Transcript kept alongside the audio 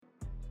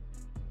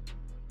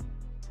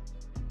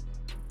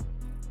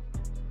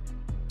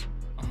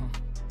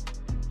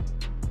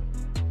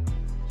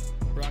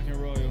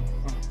Rockin' Royal,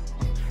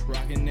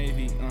 rockin'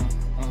 Navy,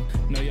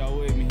 know y'all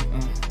with me,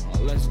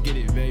 let's get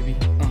it, baby,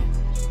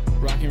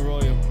 Rockin'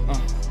 Royal,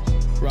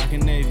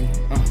 rockin' Navy,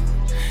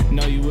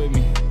 know you with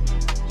me.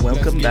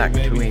 Welcome back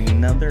to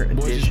another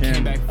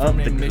edition of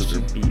the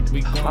Cougar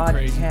Beat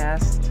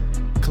podcast,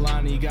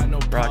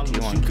 brought to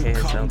you on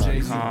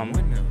KSL.com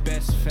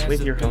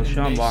with your host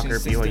Sean Walker,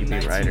 BYU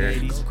beat writer,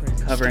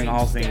 covering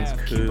all things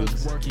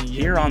Cougs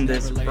here on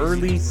this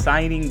early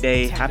signing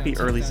day. Happy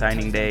early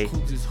signing day,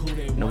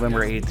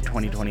 November 8th,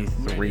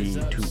 2023,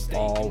 to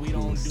all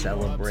who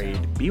celebrate.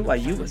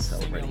 BYU was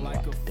celebrating a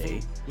lot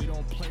today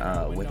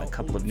with a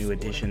couple of new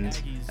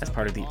additions as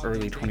part of the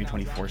early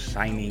 2024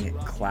 signing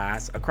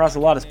class across a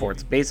lot of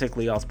sports,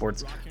 basically all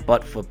sports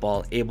but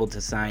football, able to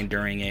sign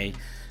during a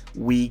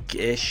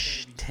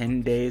week-ish,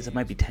 10 days, it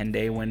might be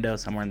 10-day window,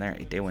 somewhere in there,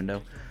 8-day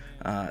window,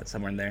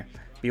 somewhere in there.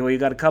 BYU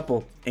got a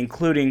couple,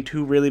 including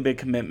two really big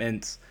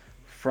commitments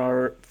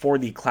for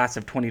the class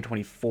of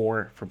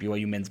 2024 for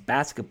BYU men's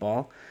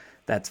basketball.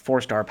 That's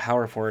four-star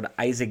power forward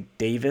Isaac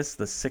Davis,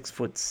 the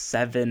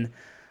 6'7",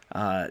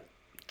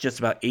 just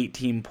about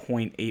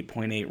 8.8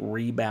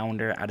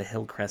 rebounder out of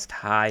Hillcrest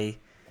High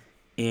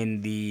in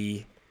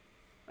the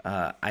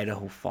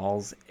Idaho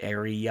Falls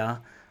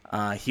area.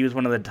 He was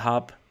one of the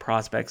top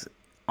prospects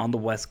on the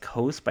West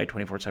Coast by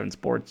 24/7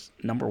 Sports,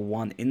 number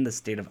one in the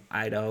state of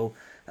Idaho,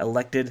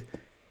 elected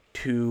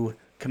to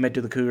commit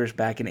to the Cougars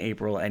back in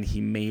April, and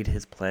he made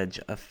his pledge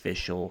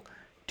official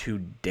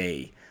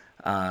today.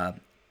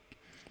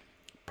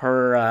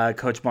 Per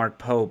Coach Mark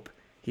Pope,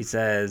 he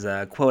says,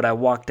 quote, "I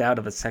walked out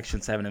of a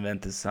Section 7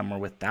 event this summer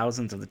with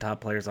thousands of the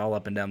top players all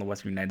up and down the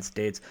western United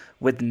States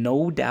with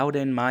no doubt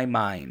in my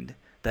mind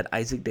that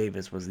Isaac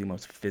Davis was the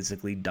most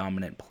physically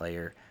dominant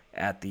player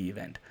at the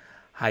event."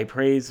 High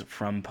praise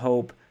from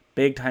Pope,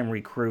 big-time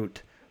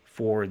recruit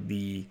for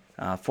the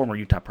former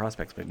Utah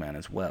Prospects big man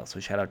as well. So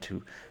shout out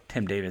to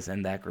Tim Davis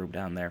and that group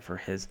down there for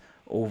his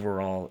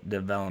overall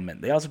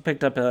development. They also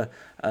picked up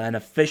an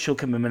official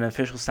commitment, an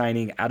official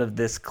signing out of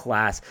this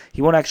class.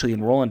 He won't actually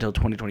enroll until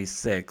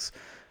 2026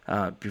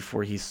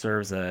 before he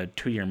serves a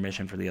 2-year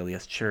mission for the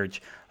LES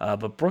Church.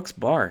 But Brooks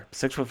Barr,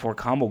 6'4"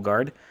 combo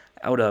guard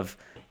out of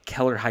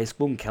Keller High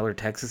School in Keller,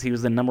 Texas. He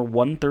was the number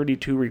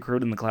 132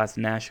 recruit in the class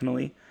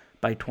nationally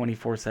by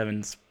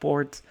 24/7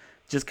 Sports.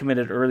 Just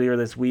committed earlier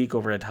this week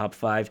over a top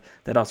 5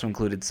 that also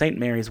included St.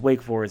 Mary's,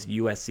 Wake Forest,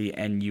 USC,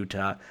 and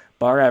Utah.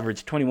 Barr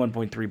averaged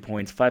 21.3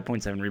 points,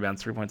 5.7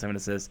 rebounds, 3.7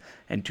 assists,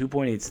 and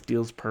 2.8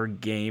 steals per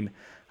game,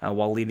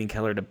 while leading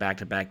Keller to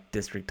back-to-back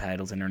district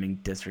titles and earning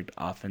district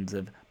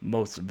offensive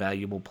most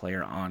valuable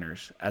player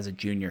honors as a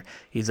junior.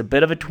 He's a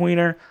bit of a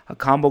tweener, a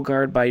combo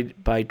guard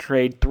by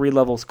trade,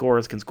 3-level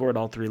scorers, can score at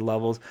all 3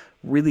 levels,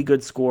 really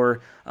good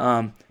scorer,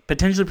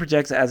 potentially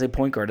projects as a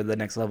point guard at the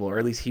next level, or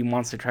at least he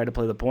wants to try to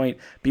play the point.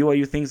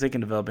 BYU thinks they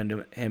can develop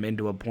him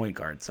into a point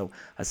guard. So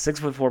a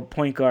 6'4"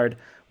 point guard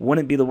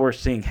wouldn't be the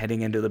worst thing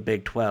heading into the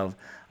Big 12.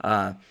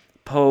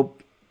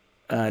 Pope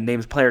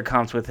names player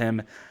comps with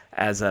him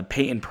as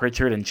Peyton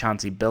Pritchard and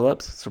Chauncey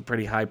Billups, so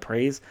pretty high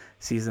praise.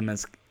 Sees him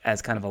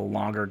as kind of a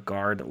longer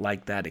guard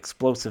like that,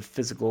 explosive,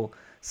 physical,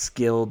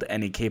 skilled,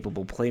 and a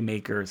capable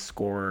playmaker,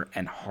 scorer,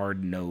 and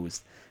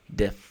hard-nosed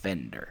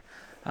defender.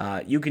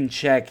 You can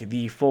check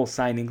the full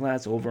signing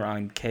class over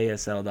on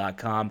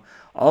KSL.com.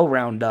 I'll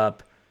round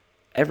up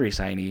every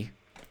signee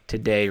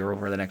today or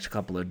over the next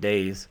couple of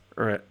days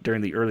or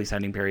during the early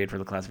signing period for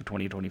the class of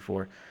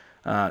 2024.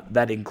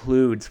 That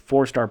includes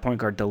 4-star point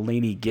guard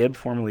Delaney Gibb,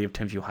 formerly of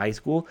Timpview High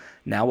School,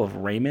 now of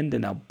Raymond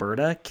in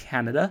Alberta,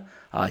 Canada.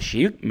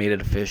 She made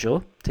it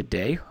official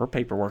today. Her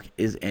paperwork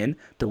is in.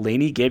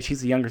 Delaney Gibb,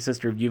 she's the younger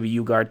sister of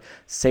UVU guard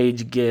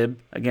Sage Gibb,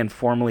 again,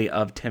 formerly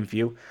of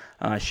Timpview.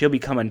 She'll be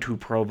coming to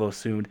Provo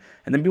soon.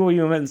 And then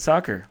BYU men's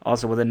soccer,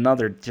 also with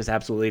another just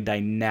absolutely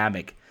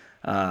dynamic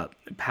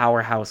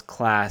powerhouse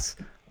class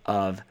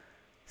of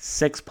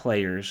 6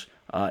 players,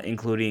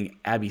 including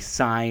Abby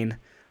Sine,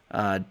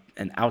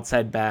 an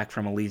outside back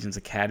from Allegiance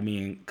Academy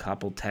in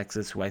Coppell,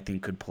 Texas, who I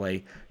think could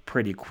play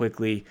pretty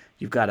quickly.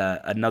 You've got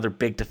another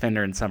big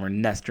defender in Summer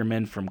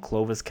Nesterman from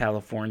Clovis,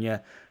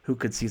 California, who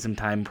could see some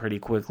time pretty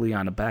quickly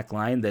on a back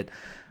line that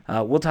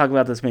we'll talk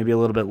about this maybe a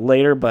little bit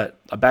later, but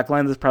a back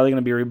line that's probably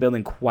going to be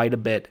rebuilding quite a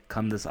bit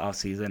come this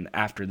offseason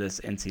after this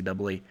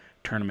NCAA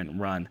tournament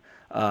run.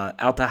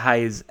 Alta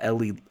High's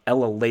Ella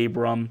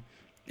Labrum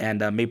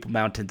and Maple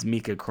Mountain's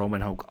Mika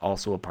Kromenhoek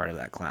also a part of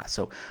that class.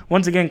 So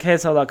once again,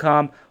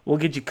 KSL.com, we'll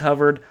get you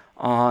covered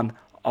on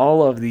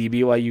all of the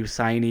BYU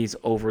signees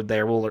over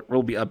there.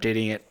 We'll be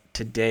updating it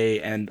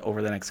today and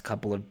over the next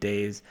couple of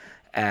days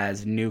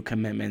as new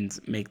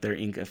commitments make their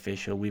ink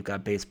official. We've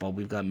got baseball,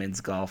 we've got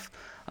men's golf,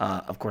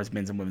 of course,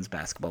 men's and women's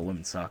basketball,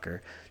 women's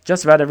soccer,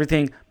 just about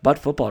everything but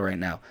football right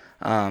now.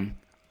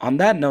 On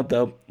that note,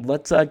 though,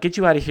 let's get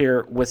you out of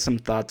here with some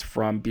thoughts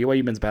from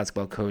BYU men's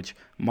basketball coach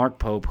Mark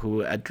Pope,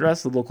 who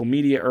addressed the local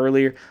media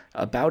earlier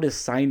about his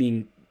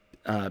signing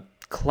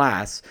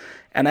class.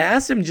 And I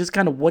asked him just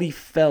kind of what he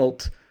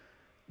felt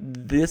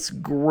this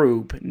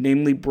group,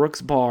 namely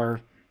Brooks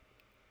Barr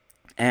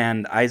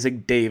and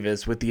Isaac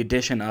Davis, with the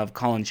addition of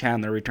Colin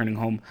Chandler returning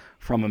home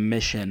from a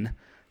mission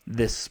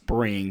this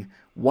spring,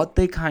 what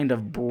they kind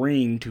of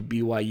bring to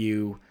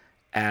BYU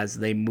as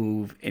they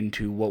move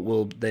into what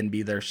will then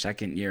be their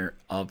second year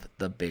of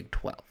the Big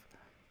 12.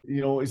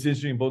 It's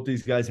interesting. Both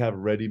these guys have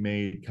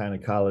ready-made kind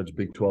of college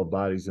Big 12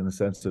 bodies in the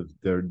sense of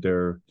their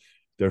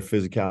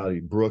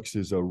physicality. Brooks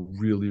is a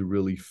really,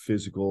 really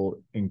physical,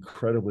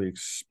 incredibly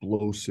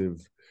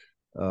explosive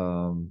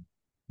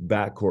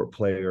backcourt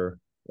player.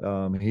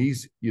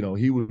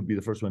 He would be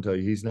the first one to tell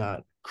you he's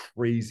not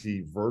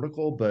crazy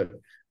vertical, but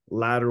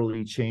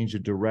laterally change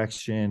of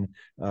direction,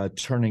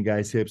 turning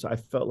guys' hips. I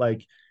felt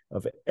like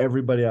of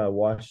everybody I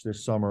watched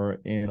this summer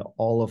in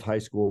all of high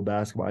school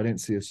basketball, I didn't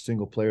see a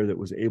single player that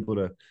was able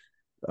to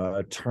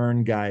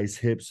turn guys'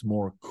 hips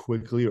more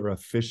quickly or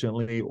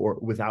efficiently or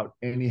without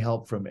any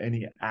help from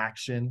any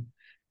action.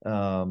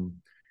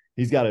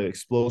 He's got an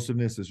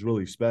explosiveness that's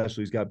really special.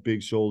 He's got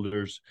big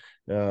shoulders,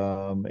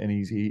 and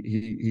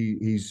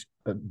he's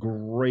a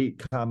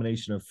great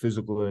combination of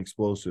physical and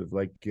explosive.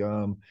 Like,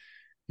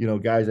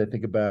 guys, I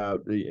think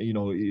about,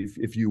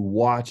 if you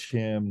watch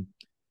him,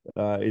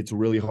 it's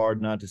really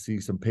hard not to see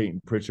some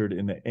Peyton Pritchard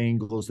in the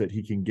angles that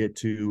he can get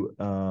to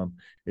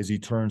as he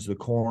turns the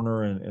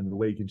corner and the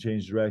way he can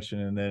change direction.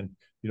 And then,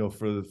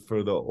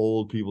 for the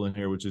old people in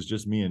here, which is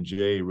just me and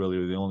Jay, really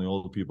are the only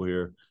old people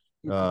here.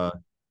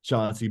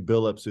 Chauncey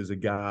Billups is a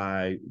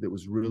guy that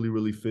was really,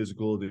 really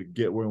physical, to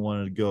get where he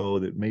wanted to go,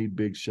 that made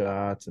big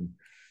shots. And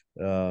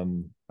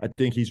I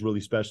think he's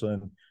really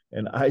special.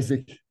 And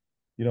Isaac,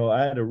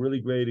 I had a really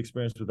great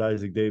experience with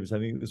Isaac Davis. I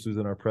think this was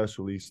in our press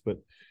release, but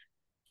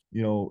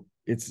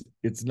it's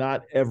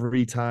not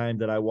every time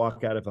that I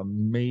walk out of a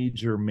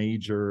major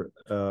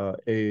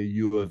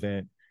AAU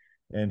event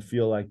and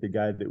feel like the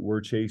guy that we're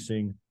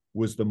chasing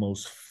was the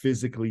most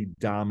physically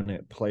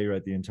dominant player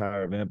at the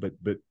entire event.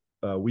 But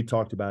we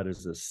talked about it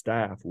as a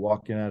staff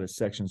walking out of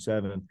Section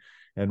 7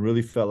 and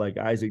really felt like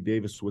Isaac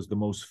Davis was the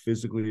most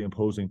physically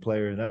imposing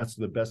player. And that's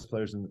the best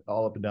players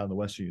all up and down the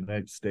Western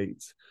United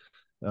States.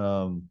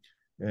 And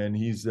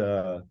he's,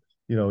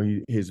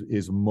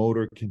 his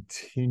motor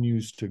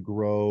continues to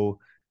grow,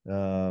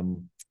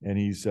 and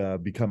he's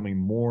becoming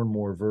more and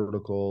more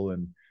vertical.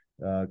 And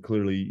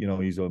clearly,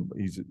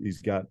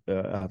 he's got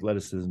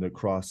athleticism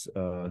across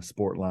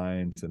sport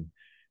lines. And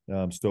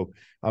so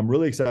I'm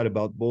really excited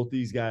about both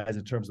these guys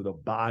in terms of the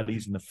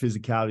bodies and the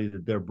physicality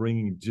that they're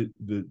bringing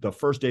the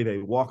first day they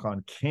walk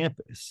on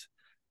campus,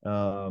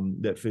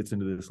 that fits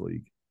into this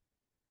league.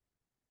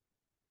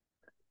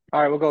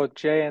 All right, we'll go with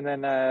Jay and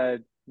then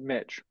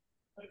Mitch.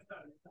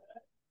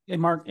 Hey,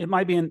 Mark, it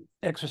might be an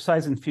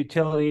exercise in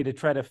futility to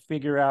try to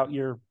figure out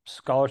your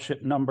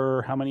scholarship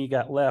number, how many you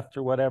got left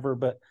or whatever,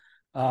 but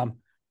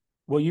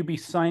will you be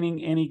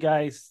signing any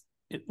guys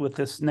with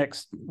this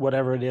next,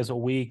 whatever it is, a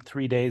week,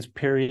 3 days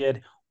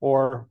period,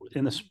 or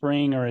in the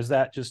spring, or is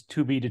that just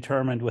to be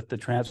determined with the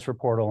transfer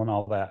portal and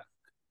all that?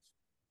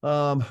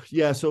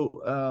 Yeah.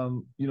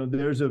 So,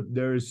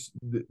 there's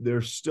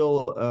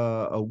still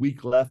a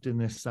week left in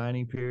this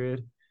signing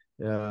period.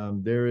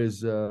 There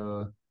is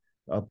a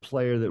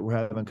player that we're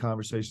having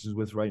conversations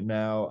with right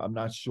now. I'm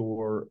not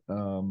sure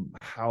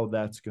how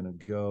that's going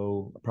to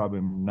go. Probably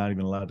not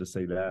even allowed to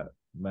say that.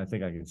 I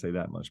think I can say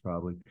that much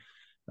probably.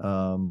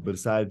 But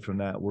aside from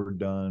that, we're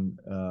done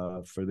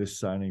for this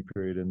signing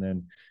period. And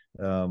then,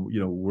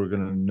 we're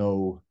going to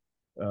know,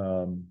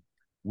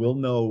 we'll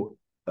know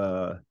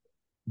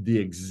the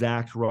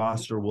exact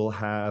roster we'll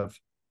have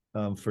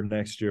for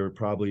next year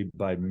probably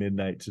by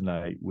midnight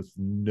tonight, with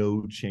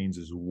no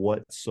changes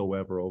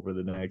whatsoever over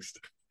the next.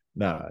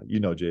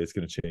 Jay, it's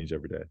going to change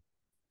every day.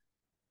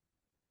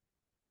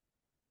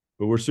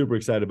 But we're super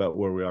excited about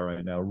where we are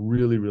right now.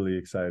 Really, really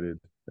excited.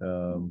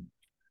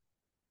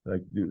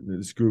 Like,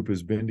 this group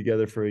has been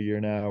together for a year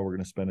now. We're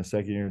going to spend a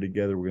second year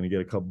together. We're going to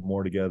get a couple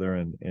more together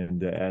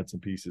and add some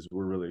pieces.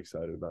 We're really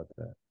excited about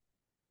that.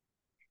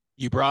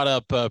 You brought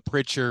up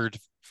Pritchard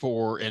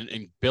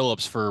and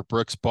Billups for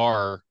Brooks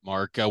Barr,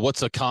 Mark.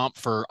 What's a comp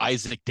for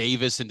Isaac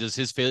Davis, and does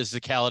his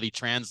physicality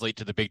translate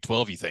to the Big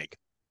 12, you think?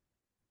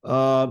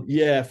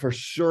 Yeah, for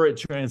sure it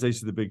translates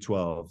to the Big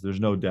 12.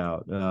 There's no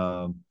doubt.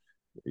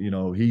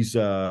 He's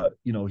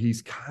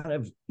kind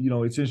of,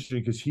 it's interesting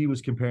because he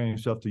was comparing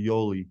himself to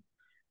Yoli,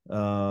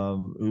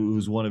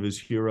 who's one of his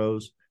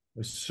heroes.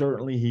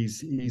 Certainly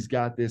he's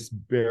got this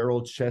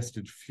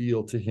barrel-chested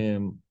feel to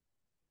him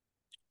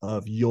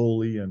of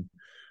Yoli and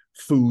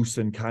Foose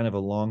and kind of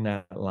along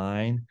that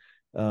line.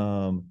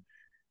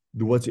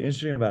 What's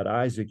interesting about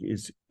Isaac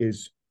is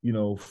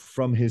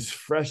from his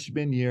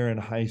freshman year in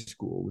high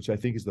school, which I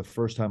think is the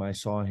first time I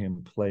saw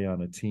him play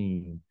on a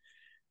team,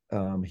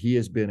 he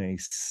has been a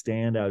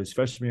standout. His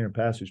freshman year in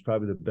passer is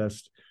probably the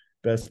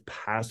best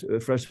pass.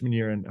 Freshman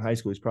year in high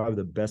school, he's probably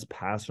the best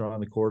passer on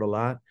the court a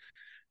lot.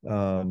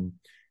 And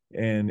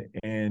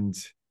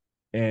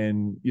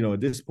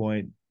at this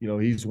point,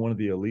 he's one of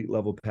the elite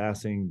level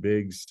passing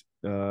bigs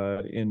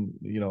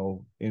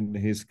in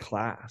his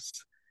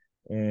class.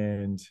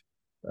 And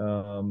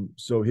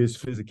so his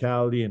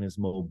physicality and his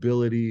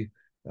mobility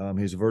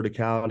his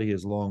verticality,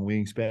 his long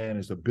wingspan,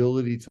 his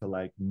ability to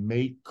like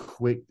make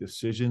quick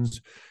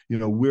decisions. You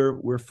know,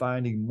 we're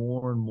finding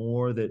more and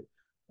more that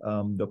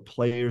the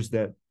players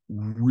that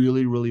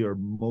really are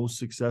most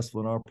successful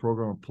in our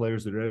program are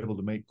players that are able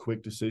to make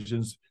quick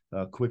decisions,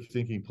 quick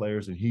thinking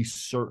players, and he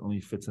certainly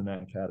fits in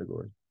that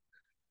category.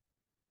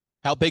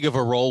 How big of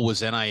a role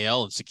was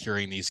NIL in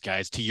securing these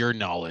guys, to your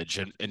knowledge,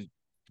 and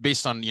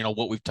based on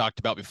what we've talked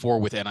about before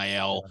with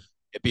NIL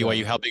at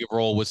BYU? How big of a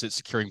role was it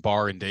securing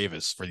Barr and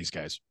Davis for these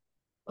guys?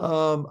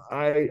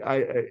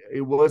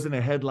 It wasn't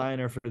a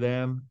headliner for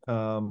them,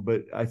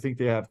 but I think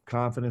they have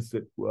confidence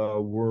that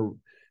we're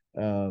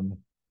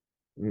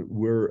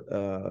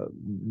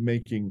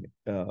making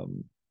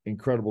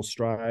incredible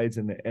strides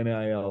in the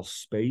NIL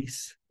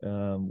space.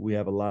 We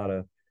have a lot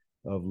of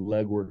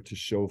legwork to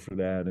show for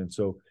that, and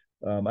so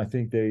I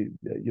think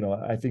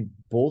I think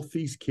both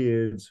these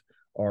kids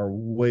are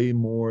way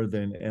more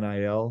than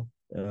NIL.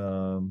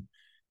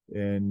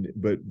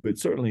 But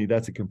certainly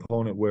that's a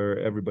component where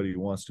everybody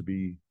wants to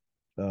be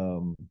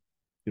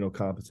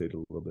compensated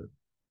a little bit.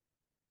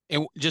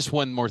 And just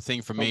one more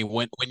thing for me,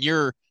 when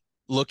you're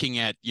looking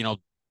at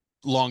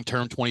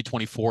long-term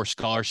 2024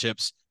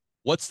 scholarships,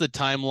 what's the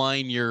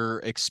timeline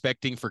you're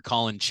expecting for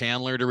Colin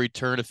Chandler to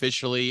return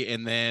officially?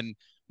 And then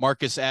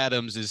Marcus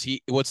Adams,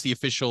 what's the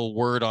official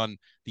word on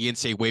the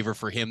NCAA waiver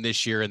for him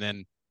this year? And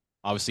then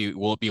obviously,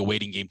 will it be a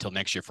waiting game till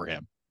next year for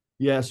him?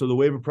 Yeah, so the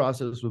waiver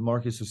process with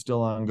Marcus is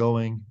still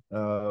ongoing.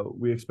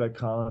 We expect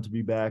Colin to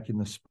be back in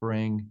the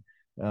spring.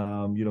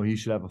 He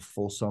should have a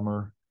full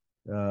summer.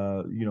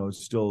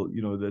 Still,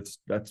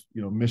 that's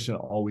mission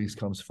always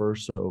comes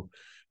first. So,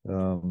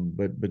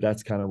 but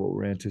that's kind of what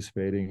we're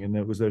anticipating.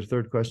 And was there a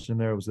third question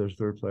there? Was there a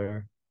third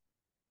player?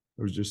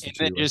 Or was just and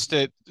then just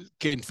to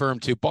confirm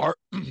too, Barr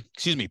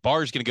is going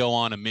to go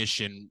on a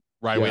mission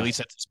right away. At least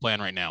that's his plan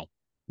right now.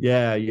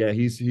 Yeah,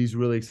 he's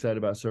really excited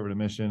about serving a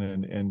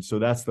mission, and so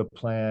that's the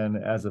plan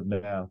as of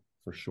now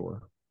for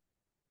sure.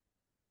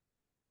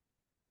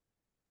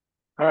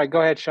 All right,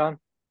 go ahead, Sean.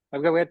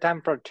 We have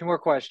time for 2 more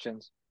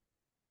questions.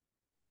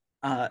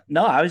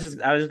 No, I was just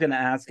going to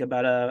ask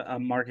about a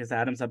Marcus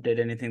Adams update.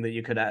 Anything that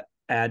you could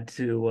add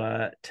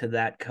to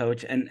that,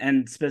 coach,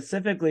 and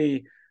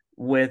specifically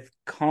with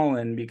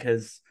Colin,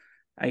 because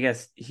I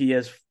guess he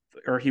was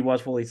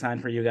fully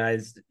signed for you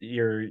guys.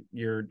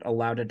 You're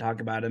allowed to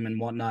talk about him and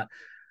whatnot.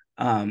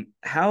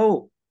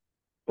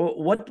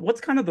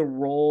 What's kind of the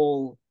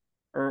role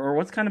or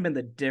what's kind of been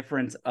the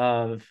difference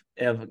of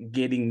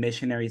getting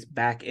missionaries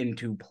back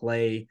into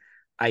play,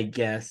 I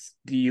guess,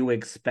 do you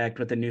expect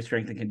with the new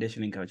strength and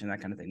conditioning coach and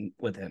that kind of thing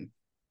with him?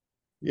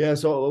 Yeah,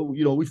 so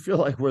we feel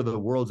like we're the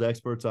world's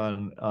experts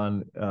on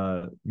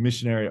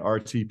missionary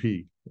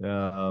RTP,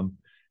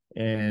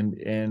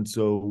 and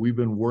so we've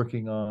been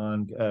working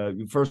on.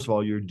 First of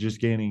all, you're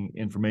just gaining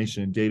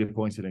information and data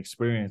points and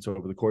experience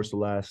over the course of the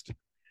last.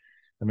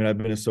 I mean, I've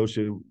been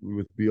associated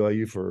with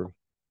BYU for,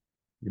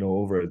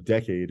 over a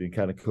decade and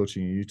kind of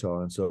coaching in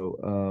Utah. And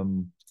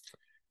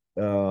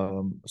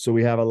so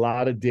we have a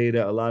lot of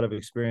data, a lot of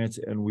experience,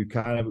 and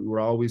we're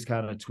always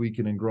kind of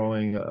tweaking and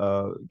growing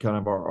kind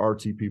of our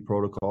RTP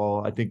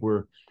protocol. I think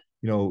we're,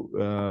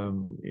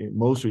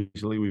 most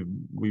recently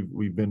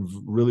we've been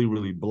really,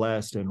 really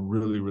blessed and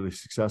really, really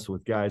successful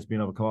with guys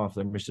being able to come off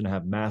their mission and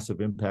have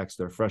massive impacts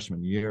their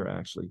freshman year,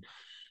 actually.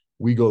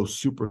 We go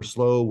super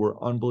slow. We're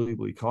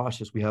unbelievably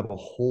cautious. We have a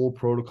whole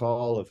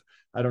protocol of,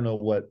 I don't know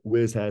what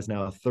Wiz has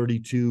now,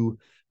 32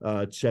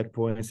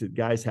 checkpoints that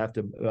guys have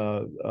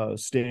to,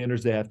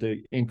 standards they have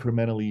to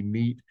incrementally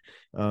meet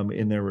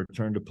in their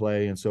return to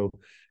play. And so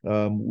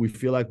we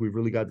feel like we've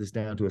really got this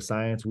down to a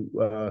science.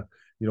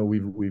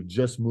 We've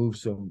just moved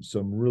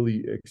some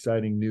really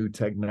exciting new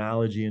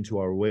technology into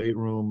our weight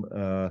room.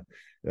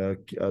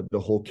 The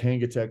whole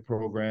Kangatech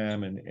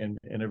program and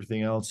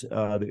everything else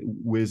that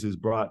Wiz has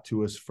brought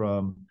to us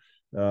from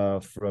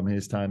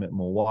his time at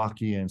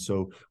Milwaukee, and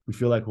so we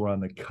feel like we're on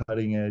the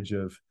cutting edge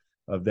of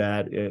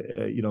that.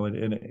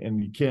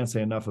 And you can't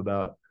say enough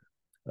about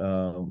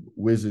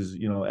Wiz's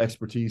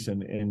expertise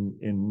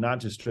in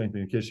not just strength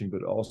and conditioning,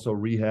 but also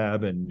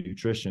rehab and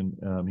nutrition.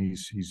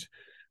 He's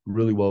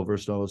really well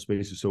versed in all those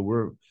spaces. So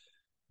we're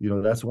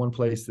that's one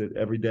place that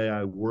every day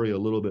I worry a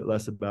little bit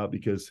less about,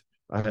 because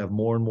I have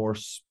more and more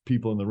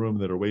people in the room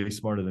that are way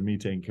smarter than me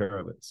taking care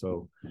of it.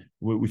 So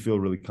we feel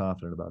really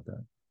confident about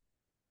that.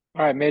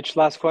 All right, Mitch,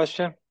 last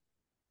question.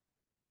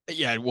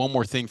 Yeah, one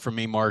more thing from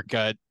me, Mark.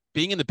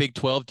 Being in the Big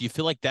 12, do you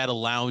feel like that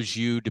allows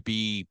you to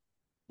be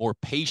more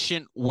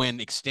patient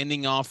when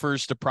extending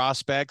offers to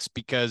prospects?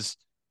 Because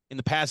in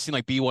the past, it seemed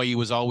like BYU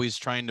was always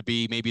trying to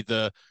be maybe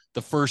the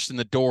first in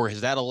the door. Has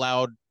that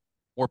allowed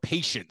more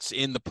patience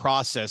in the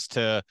process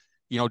to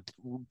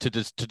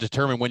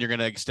determine when you're going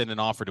to extend an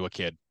offer to a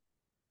kid?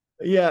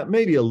 Yeah,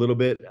 maybe a little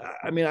bit.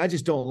 I mean, I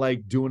just don't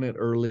like doing it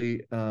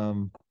early.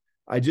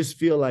 I just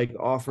feel like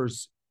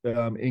offers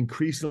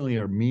increasingly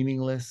are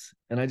meaningless,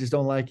 and I just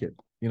don't like it.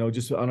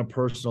 Just on a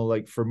personal,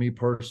 like for me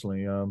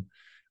personally,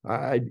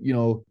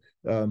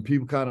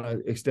 people kind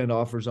of extend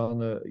offers on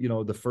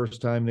the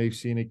first time they've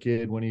seen a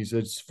kid when he's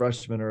a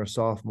freshman or a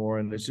sophomore.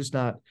 And it's just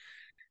not,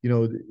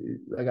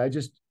 like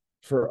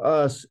for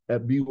us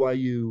at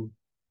BYU,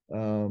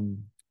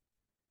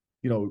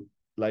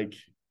 like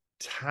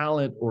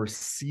talent or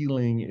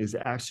ceiling is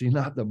actually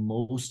not the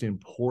most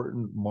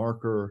important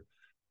marker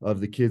of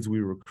the kids we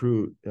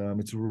recruit.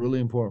 It's really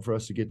important for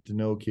us to get to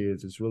know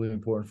kids. It's really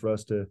important for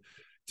us to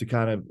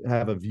kind of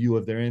have a view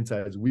of their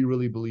insides. We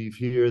really believe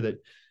here that,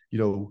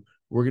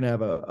 we're going to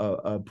have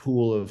a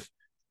pool of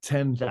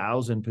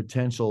 10,000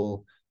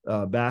 potential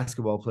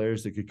basketball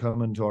players that could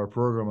come into our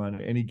program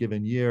on any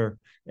given year.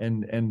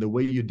 And the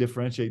way you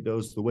differentiate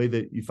those, the way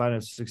that you find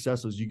out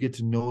successful is you get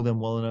to know them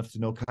well enough to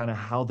know kind of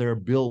how they're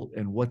built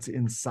and what's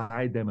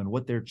inside them and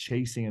what they're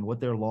chasing and what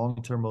their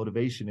long-term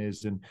motivation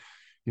is and,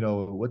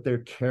 what their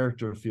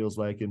character feels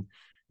like.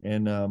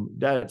 And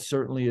that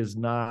certainly is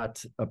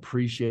not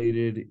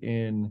appreciated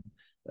in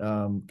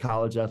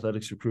college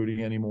athletics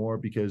recruiting anymore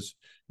because,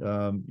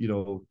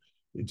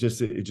 it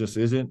just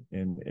isn't.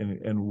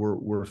 And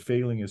we're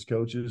failing as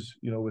coaches,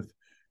 with,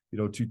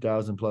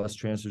 2,000 plus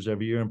transfers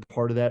every year. And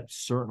part of that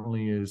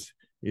certainly is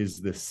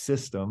the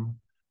system,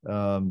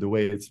 the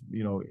way it's,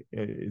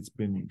 it's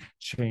been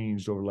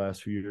changed over the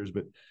last few years.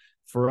 But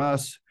for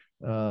us,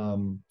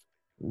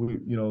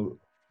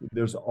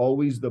 there's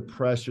always the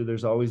pressure.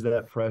 There's always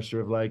that pressure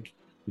of like,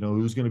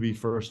 who's going to be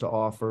first to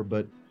offer.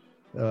 But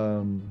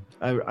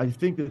I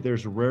think that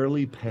there's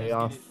rarely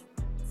payoff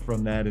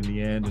from that in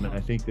the end. And I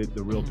think that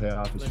the real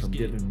payoff is from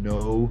getting to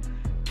know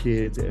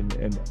kids and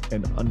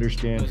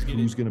understand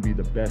who's going to be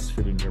the best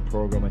fit in your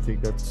program. I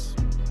think that's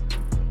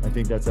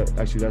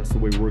the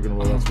way we're going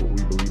to roll. That's what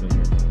we believe in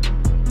here.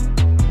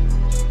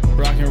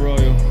 Rockin'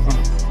 Royal,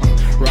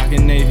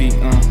 rockin' Navy,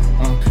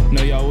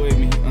 know y'all with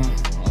me,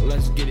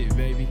 let's get it,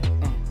 baby.